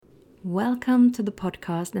Welcome to the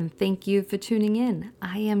podcast and thank you for tuning in.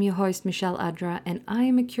 I am your host Michelle Adra and I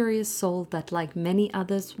am a curious soul that, like many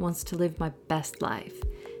others, wants to live my best life.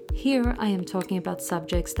 Here I am talking about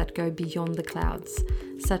subjects that go beyond the clouds,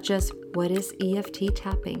 such as what is EFT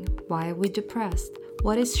tapping? Why are we depressed?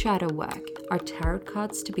 What is shadow work? Are tarot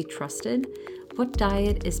cards to be trusted? What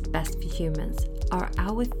diet is best for humans? Are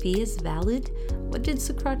our fears valid? What did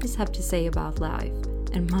Socrates have to say about life?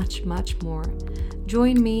 And much, much more.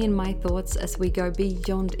 Join me in my thoughts as we go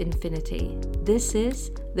beyond infinity. This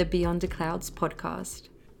is the Beyond the Clouds podcast.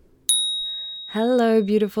 Hello,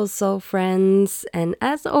 beautiful soul friends. And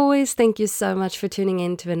as always, thank you so much for tuning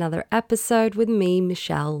in to another episode with me,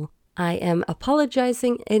 Michelle. I am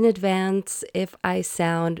apologizing in advance if I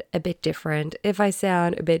sound a bit different, if I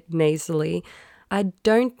sound a bit nasally. I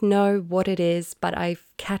don't know what it is, but I've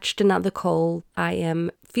catched another cold. I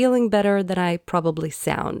am feeling better than I probably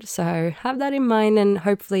sound. So have that in mind and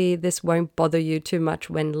hopefully this won't bother you too much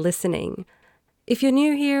when listening. If you're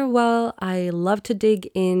new here, well, I love to dig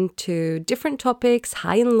into different topics,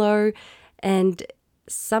 high and low, and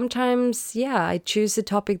sometimes, I choose a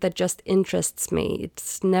topic that just interests me.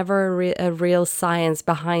 It's never a real science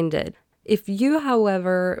behind it. If you,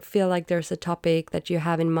 however, feel like there's a topic that you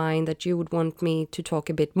have in mind that you would want me to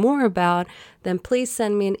talk a bit more about, then please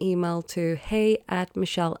send me an email to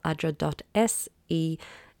hey@michelleadra.se.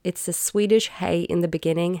 It's a Swedish hey in the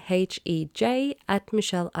beginning,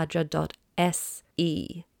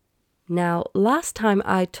 hej@michelleadra.se. Now, last time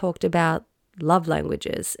I talked about love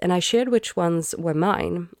languages and I shared which ones were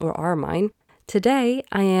mine or are mine. Today,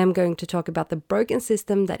 I am going to talk about the broken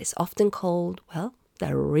system that is often called,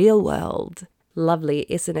 the real world. Lovely,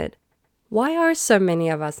 isn't it? Why are so many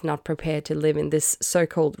of us not prepared to live in this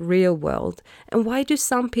so-called real world? And why do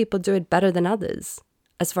some people do it better than others?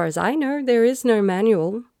 As far as I know, there is no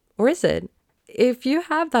manual. Or is it? If you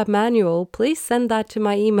have that manual, please send that to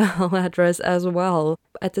my email address as well,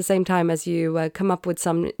 at the same time as you come up with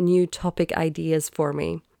some new topic ideas for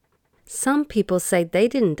me. Some people say they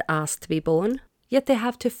didn't ask to be born, yet they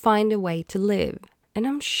have to find a way to live. And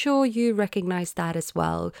I'm sure you recognize that as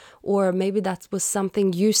well. Or maybe that was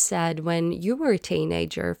something you said when you were a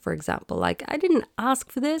teenager, for example. Like, I didn't ask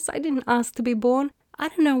for this. I didn't ask to be born. I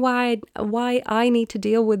don't know why I need to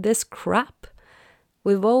deal with this crap.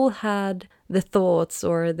 We've all had the thoughts,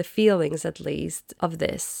 or the feelings at least, of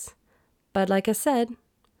this. But like I said,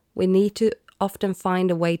 we need to often find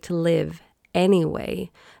a way to live anyway.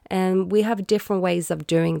 And we have different ways of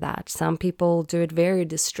doing that. Some people do it very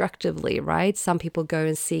destructively, right? Some people go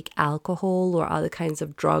and seek alcohol or other kinds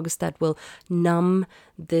of drugs that will numb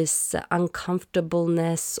this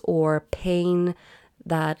uncomfortableness or pain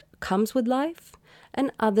that comes with life.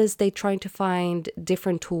 And others, they try to find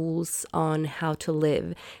different tools on how to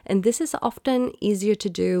live. And this is often easier to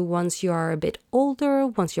do once you are a bit older,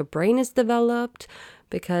 once your brain is developed.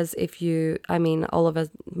 Because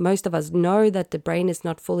most of us know that the brain is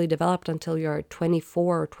not fully developed until you're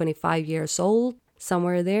 24 or 25 years old,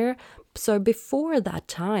 somewhere there. So before that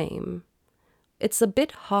time, it's a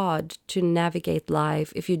bit hard to navigate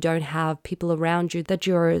life if you don't have people around you that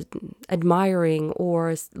you're admiring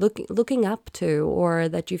or looking up to, or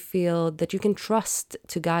that you feel that you can trust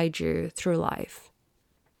to guide you through life.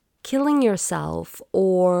 Killing yourself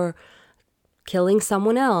or killing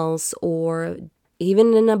someone else, or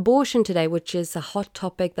even an abortion today, which is a hot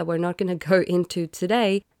topic that we're not going to go into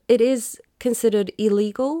today, it is considered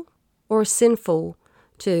illegal or sinful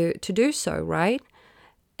to do so, right?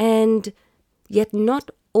 And yet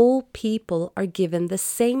not all people are given the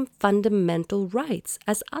same fundamental rights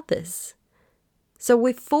as others. So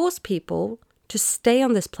we force people to stay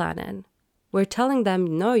on this planet. We're telling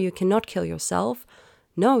them, no, you cannot kill yourself.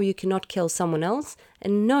 No, you cannot kill someone else.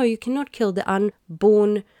 And no, you cannot kill the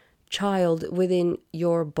unborn child within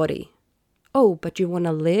your body. Oh, but you want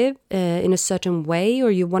to live in a certain way, or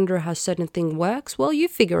you wonder how certain thing works? Well, you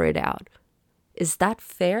figure it out. Is that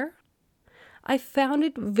fair? I found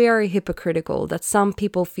it very hypocritical that some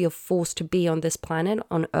people feel forced to be on this planet,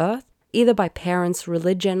 on Earth, either by parents,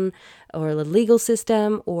 religion, or the legal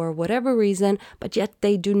system, or whatever reason, but yet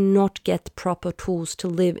they do not get proper tools to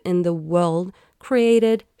live in the world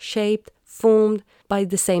created, shaped, formed by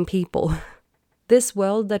the same people. This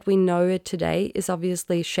world that we know it today is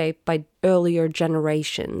obviously shaped by earlier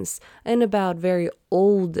generations and about very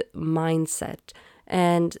old mindset.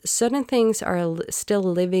 And certain things are still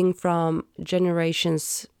living from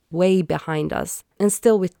generations way behind us. And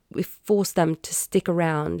still we force them to stick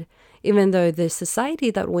around, even though the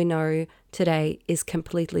society that we know today is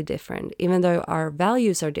completely different, even though our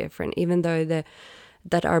values are different, even though the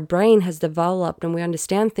that our brain has developed and we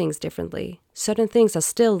understand things differently. Certain things are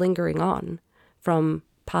still lingering on from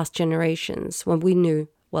past generations when we knew,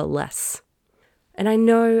 well, less. And I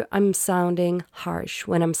know I'm sounding harsh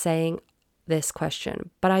when I'm saying this question,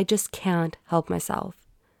 but I just can't help myself.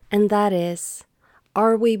 And that is,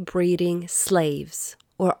 are we breeding slaves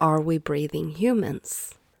or are we breeding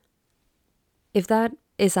humans? If that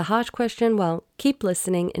is a hard question, well, keep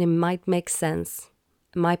listening and it might make sense.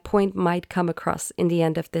 My point might come across in the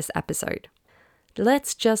end of this episode.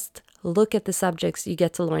 Let's just look at the subjects you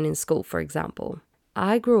get to learn in school, for example.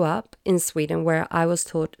 I grew up in Sweden where I was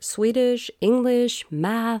taught Swedish, English,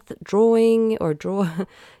 math, drawing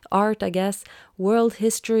art, I guess, world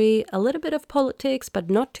history, a little bit of politics, but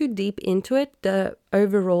not too deep into it. The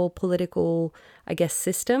overall political, I guess,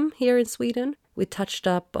 system here in Sweden. We touched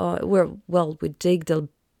up, we digged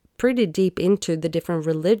pretty deep into the different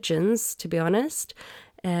religions, to be honest.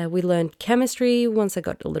 We learned chemistry once I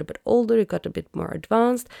got a little bit older, it got a bit more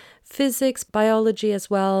advanced, physics, biology as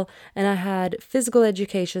well, and I had physical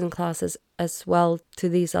education classes as well to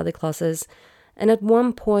these other classes. And at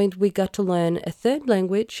one point we got to learn a third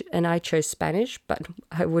language, and I chose Spanish, but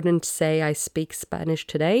I wouldn't say I speak Spanish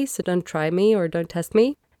today, so don't try me or don't test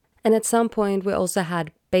me. And at some point we also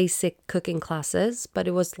had basic cooking classes, but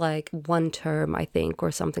it was like 1 term, I think,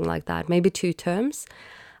 or something like that, maybe 2 terms.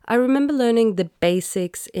 I remember learning the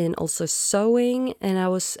basics in also sewing, and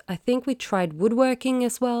I think we tried woodworking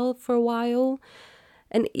as well for a while.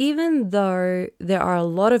 And even though there are a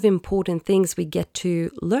lot of important things we get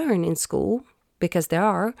to learn in school, because there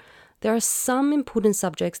are some important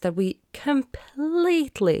subjects that we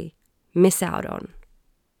completely miss out on.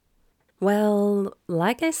 Well,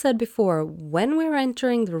 like I said before, when we were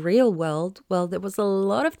entering the real world, well, there was a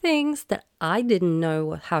lot of things that I didn't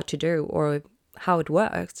know how to do or how it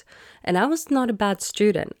worked. And I was not a bad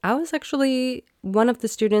student. I was actually one of the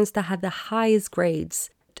students that had the highest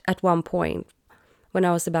grades at one point when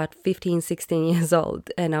I was about 15, 16 years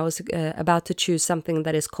old. And I was about to choose something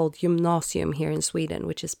that is called gymnasium here in Sweden,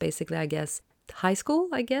 which is basically, I guess, high school,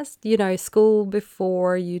 I guess. You know, school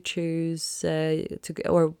before you choose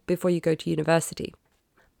or before you go to university.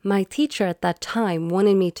 My teacher at that time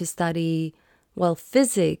wanted me to study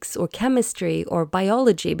physics or chemistry or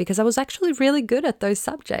biology because I was actually really good at those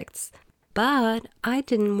subjects. But I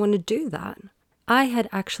didn't want to do that. I had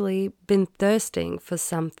actually been thirsting for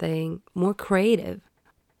something more creative.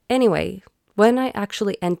 Anyway, when I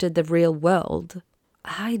actually entered the real world,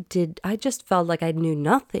 I just felt like I knew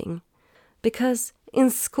nothing. Because in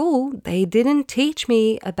school, they didn't teach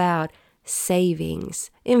me about savings,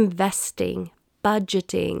 investing,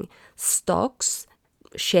 budgeting, stocks,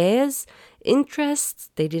 shares, interests.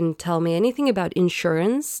 They didn't tell me anything about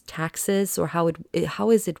insurance, taxes, or how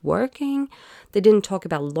is it working. They didn't talk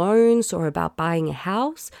about loans or about buying a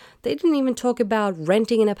house. They didn't even talk about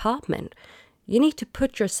renting an apartment. You need to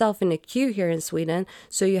put yourself in a queue here in Sweden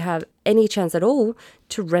so you have any chance at all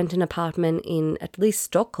to rent an apartment in at least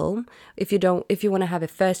Stockholm. If you want to have a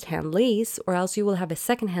first-hand lease, or else you will have a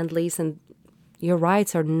second-hand lease, and your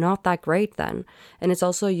rights are not that great then. And it's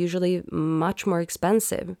also usually much more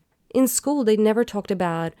expensive. In school, they never talked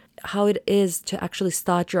about how it is to actually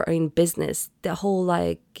start your own business, the whole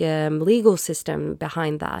legal system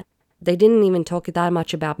behind that. They didn't even talk that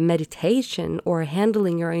much about meditation or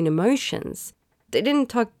handling your own emotions. They didn't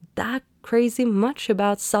talk that crazy much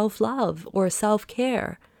about self-love or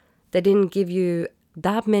self-care. They didn't give you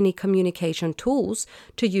that many communication tools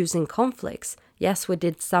to use in conflicts. Yes, we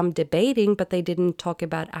did some debating, but they didn't talk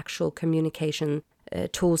about actual communication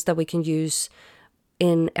tools that we can use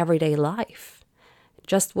in everyday life.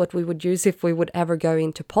 Just what we would use if we would ever go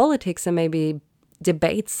into politics and maybe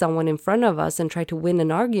debate someone in front of us and try to win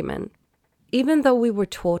an argument. Even though we were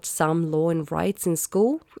taught some law and rights in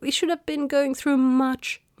school, we should have been going through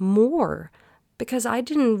much more, because I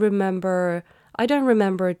don't remember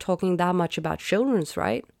talking that much about children's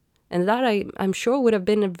right, and that I'm sure would have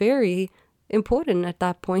been very important at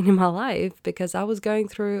that point in my life, because I was going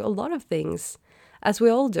through a lot of things, as we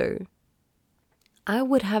all do. I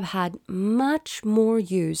would have had much more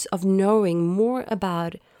use of knowing more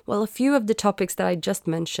about a few of the topics that I just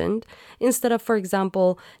mentioned, instead of, for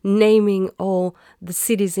example, naming all the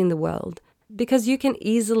cities in the world. Because you can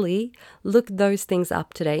easily look those things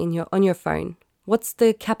up today on your phone. What's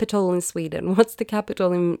the capital in Sweden? What's the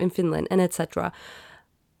capital in Finland? And etc.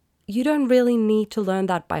 You don't really need to learn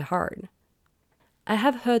that by heart. I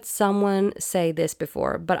have heard someone say this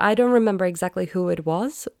before, but I don't remember exactly who it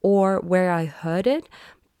was or where I heard it,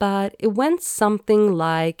 but it went something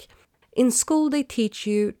like, in school they teach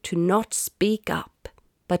you to not speak up,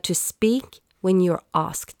 but to speak when you're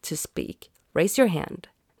asked to speak. Raise your hand.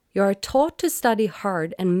 You are taught to study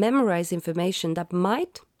hard and memorize information that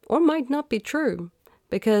might or might not be true,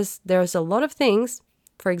 because there's a lot of things,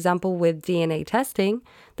 for example with DNA testing,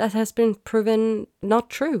 that has been proven not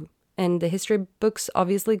true, and the history books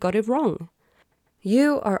obviously got it wrong.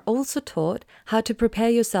 You are also taught how to prepare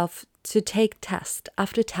yourself to take test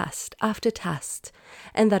after test after test,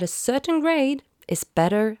 and that a certain grade is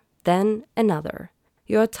better than another.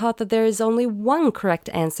 You are taught that there is only one correct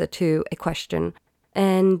answer to a question,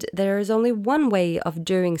 and there is only one way of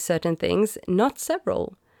doing certain things, not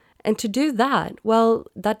several. And to do that, well,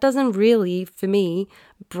 that doesn't really, for me,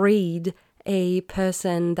 breed a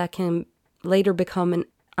person that can later become an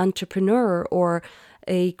entrepreneur or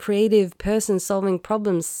a creative person solving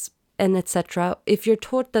problems and etc. If you're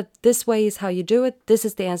taught that this way is how you do it, this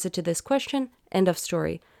is the answer to this question, end of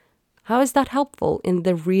story. How is that helpful in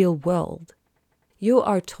the real world? You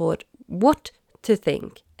are taught what to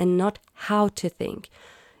think and not how to think,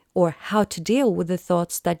 or how to deal with the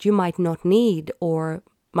thoughts that you might not need or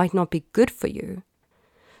might not be good for you.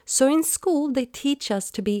 So in school, they teach us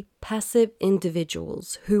to be passive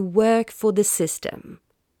individuals who work for the system.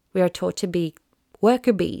 We are taught to be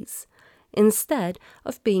worker bees instead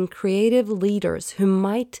of being creative leaders who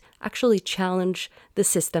might actually challenge the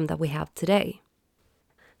system that we have today.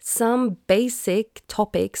 Some basic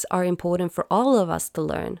topics are important for all of us to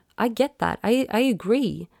learn. I get that. I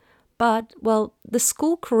agree. But, well, the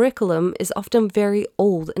school curriculum is often very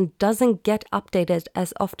old and doesn't get updated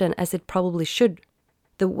as often as it probably should.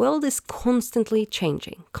 The world is constantly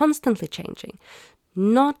changing.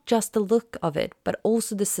 Not just the look of it, but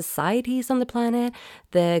also the societies on the planet,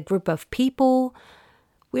 the group of people.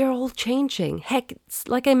 We are all changing. Heck,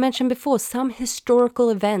 like I mentioned before, some historical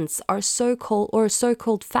events are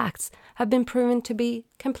so-called facts have been proven to be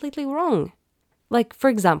completely wrong. Like, for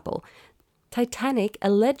example, Titanic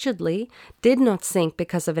allegedly did not sink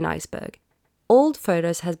because of an iceberg. Old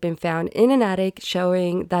photos have been found in an attic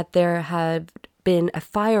showing that there had been a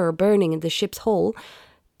fire burning in the ship's hull.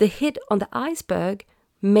 The hit on the iceberg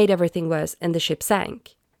made everything worse and the ship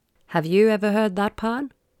sank. Have you ever heard that part?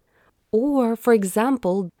 Or, for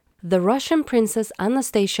example, the Russian princess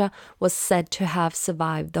Anastasia was said to have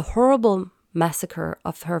survived the horrible massacre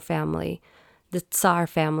of her family, the Tsar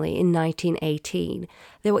family, in 1918.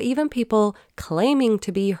 There were even people claiming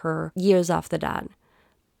to be her years after that.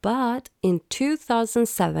 But in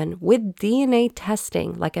 2007, with DNA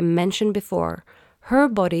testing, like I mentioned before, her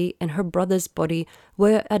body and her brother's body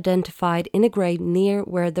were identified in a grave near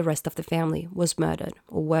where the rest of the family was murdered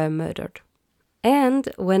or were murdered. And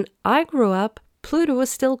when I grew up, Pluto was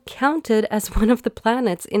still counted as one of the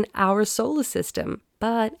planets in our solar system.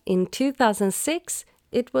 But in 2006,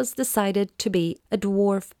 it was decided to be a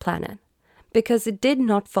dwarf planet because it did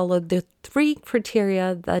not follow the 3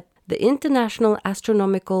 criteria that the International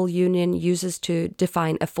Astronomical Union uses to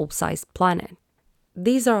define a full-sized planet.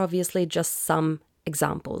 These are obviously just some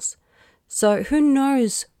examples. So who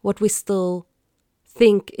knows what we still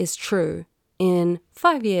think is true in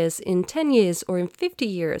 5 years, in 10 years, or in 50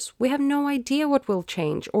 years? We have no idea what will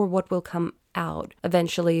change or what will come out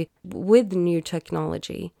eventually with new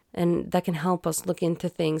technology, and that can help us look into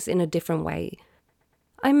things in a different way.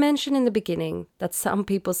 I mentioned in the beginning that some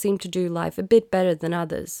people seem to do life a bit better than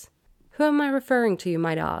others. Who am I referring to, you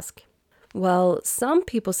might ask? Well, some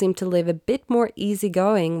people seem to live a bit more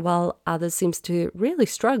easygoing while others seems to really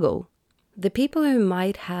struggle. The people who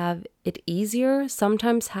might have it easier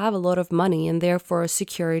sometimes have a lot of money and therefore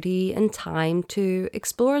security and time to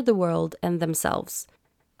explore the world and themselves.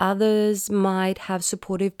 Others might have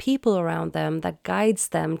supportive people around them that guides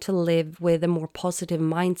them to live with a more positive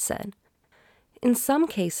mindset. In some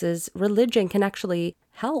cases, religion can actually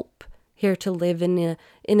help here to live in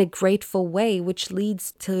a grateful way, which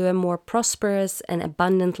leads to a more prosperous and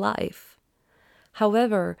abundant life.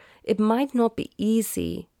 However, it might not be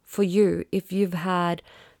easy for you if you've had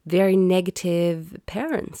very negative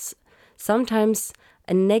parents. Sometimes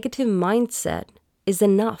a negative mindset is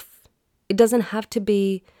enough. It doesn't have to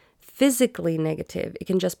be physically negative. It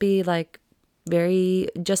can just be like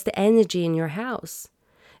just the energy in your house.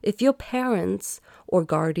 If your parents or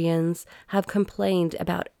guardians have complained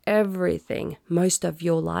about everything most of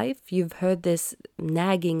your life, you've heard this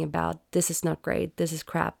nagging about this is not great, this is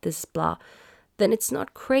crap, this is blah, then it's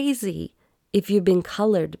not crazy if you've been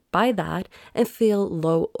colored by that and feel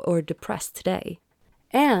low or depressed today.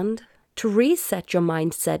 And to reset your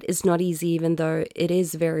mindset is not easy, even though it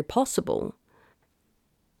is very possible.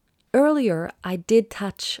 Earlier, I did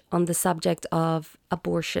touch on the subject of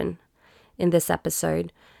abortion in this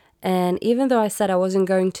episode. And even though I said I wasn't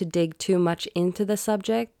going to dig too much into the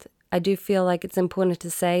subject, I do feel like it's important to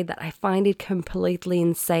say that I find it completely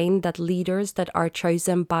insane that leaders that are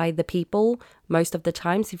chosen by the people, most of the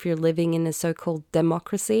times, if you're living in a so-called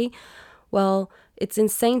democracy, well, it's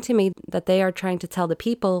insane to me that they are trying to tell the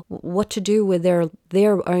people what to do with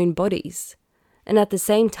their own bodies. And at the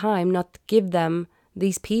same time, not give them,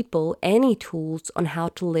 these people, any tools on how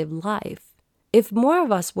to live life. If more of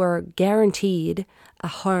us were guaranteed a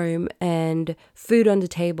home and food on the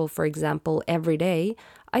table, for example, every day,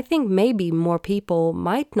 I think maybe more people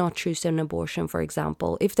might not choose an abortion, for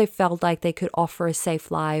example, if they felt like they could offer a safe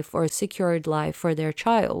life or a secured life for their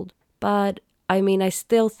child. But I mean, I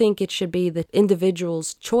still think it should be the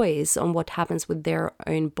individual's choice on what happens with their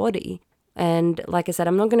own body. And like I said,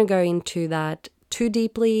 I'm not going to go into that too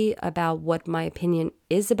deeply about what my opinion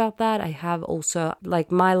is about that. I have also,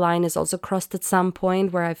 like, my line is also crossed at some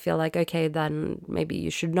point where I feel like, okay, then maybe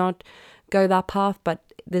you should not go that path, but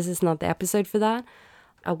this is not the episode for that.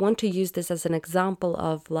 I want to use this as an example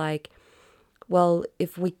of like, well,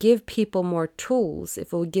 if we give people more tools,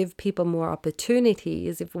 if we give people more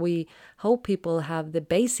opportunities, if we help people have the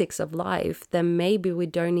basics of life, then maybe we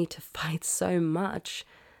don't need to fight so much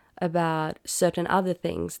about certain other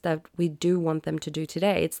things that we do want them to do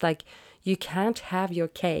today. It's like, you can't have your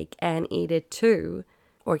cake and eat it too,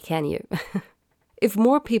 or can you? If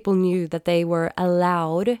more people knew that they were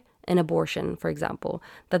allowed an abortion, for example,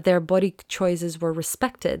 that their body choices were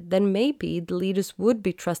respected, then maybe the leaders would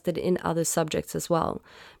be trusted in other subjects as well.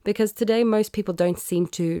 Because today most people don't seem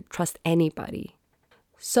to trust anybody.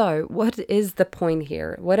 So what is the point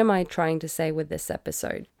here? What am I trying to say with this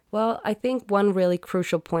episode? Well, I think one really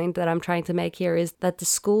crucial point that I'm trying to make here is that the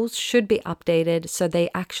schools should be updated so they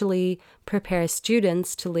actually prepare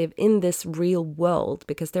students to live in this real world,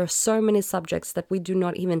 because there are so many subjects that we do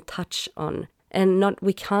not even touch on. And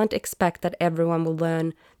we can't expect that everyone will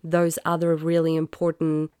learn those other really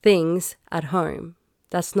important things at home.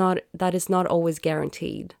 That is not always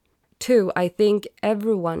guaranteed. 2, I think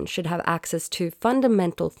everyone should have access to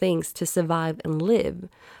fundamental things to survive and live.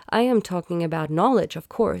 I am talking about knowledge, of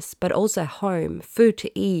course, but also home, food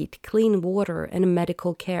to eat, clean water, and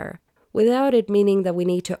medical care. Without it meaning that we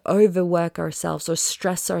need to overwork ourselves or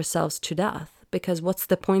stress ourselves to death. Because what's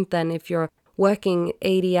the point then if you're working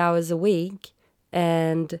 80 hours a week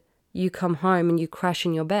and you come home and you crash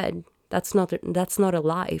in your bed? That's not a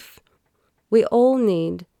life. We all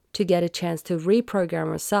need to get a chance to reprogram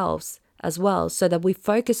ourselves as well, so that we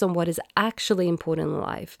focus on what is actually important in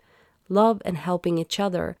life, love and helping each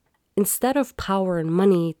other, instead of power and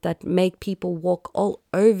money that make people walk all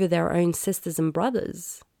over their own sisters and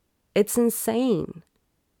brothers. It's insane.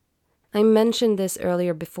 I mentioned this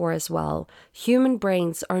earlier before as well. Human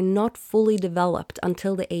brains are not fully developed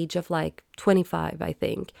until the age of like 25, I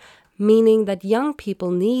think, meaning that young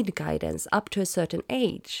people need guidance up to a certain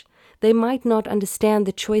age. They might not understand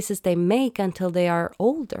the choices they make until they are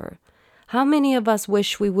older. How many of us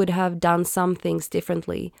wish we would have done some things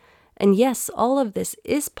differently? And yes, all of this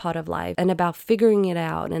is part of life and about figuring it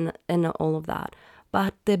out and all of that.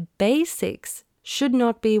 But the basics should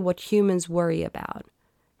not be what humans worry about.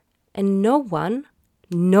 And no one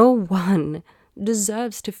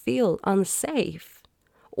deserves to feel unsafe,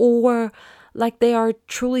 or like they are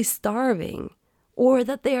truly starving, or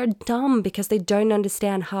that they are dumb because they don't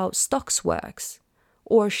understand how stocks works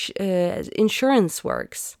or insurance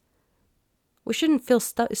works. We shouldn't feel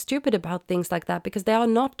stupid about things like that because they are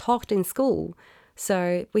not taught in school.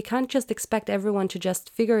 So we can't just expect everyone to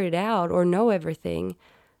just figure it out or know everything,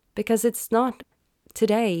 because it's not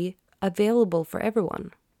today available for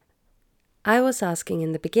everyone. I was asking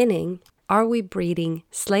in the beginning, are we breeding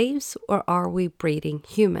slaves or are we breeding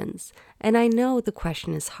humans? And I know the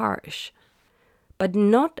question is harsh, but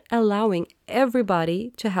not allowing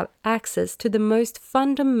everybody to have access to the most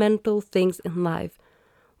fundamental things in life,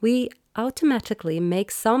 we automatically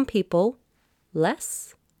make some people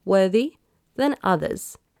less worthy than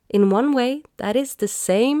others. In one way, that is the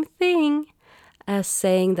same thing as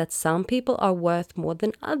saying that some people are worth more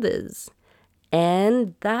than others.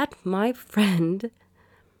 And that, my friend,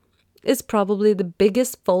 is probably the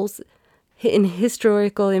biggest false in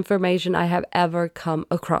historical information I have ever come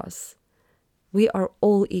across. We are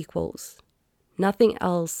all equals. Nothing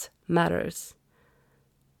else matters.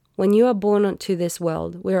 When you are born into this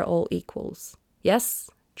world, we are all equals. Yes,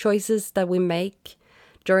 choices that we make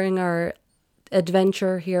during our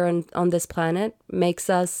adventure here on this planet makes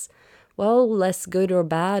us, well, less good or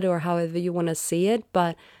bad, or however you want to see it.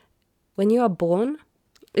 But when you are born,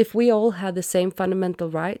 if we all had the same fundamental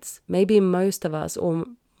rights, maybe most of us, or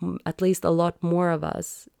at least a lot more of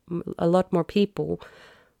us, a lot more people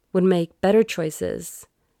would make better choices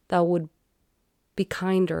that would be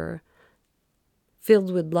kinder,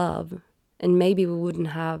 filled with love, and maybe we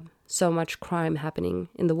wouldn't have so much crime happening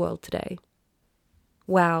in the world today.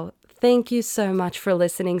 Wow, thank you so much for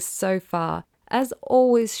listening so far. As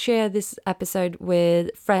always, share this episode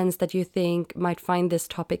with friends that you think might find this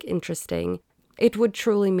topic interesting. It would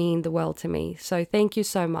truly mean the world to me, so thank you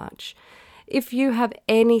so much. If you have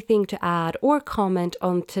anything to add or comment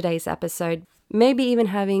on today's episode, maybe even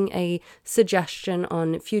having a suggestion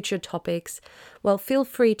on future topics, well, feel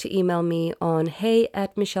free to email me on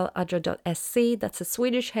hey@michelleadra.se. That's a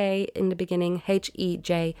Swedish hey in the beginning,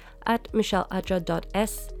 HEJ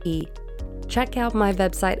 @michelleadra.se. Check out my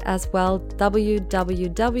website as well,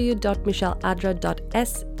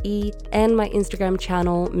 www.michelleadra.se, and my Instagram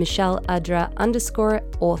channel,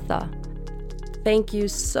 michelleadra_author. Thank you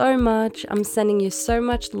so much. I'm sending you so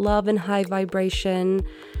much love and high vibration,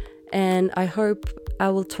 and I hope I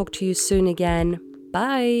will talk to you soon again.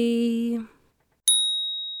 Bye.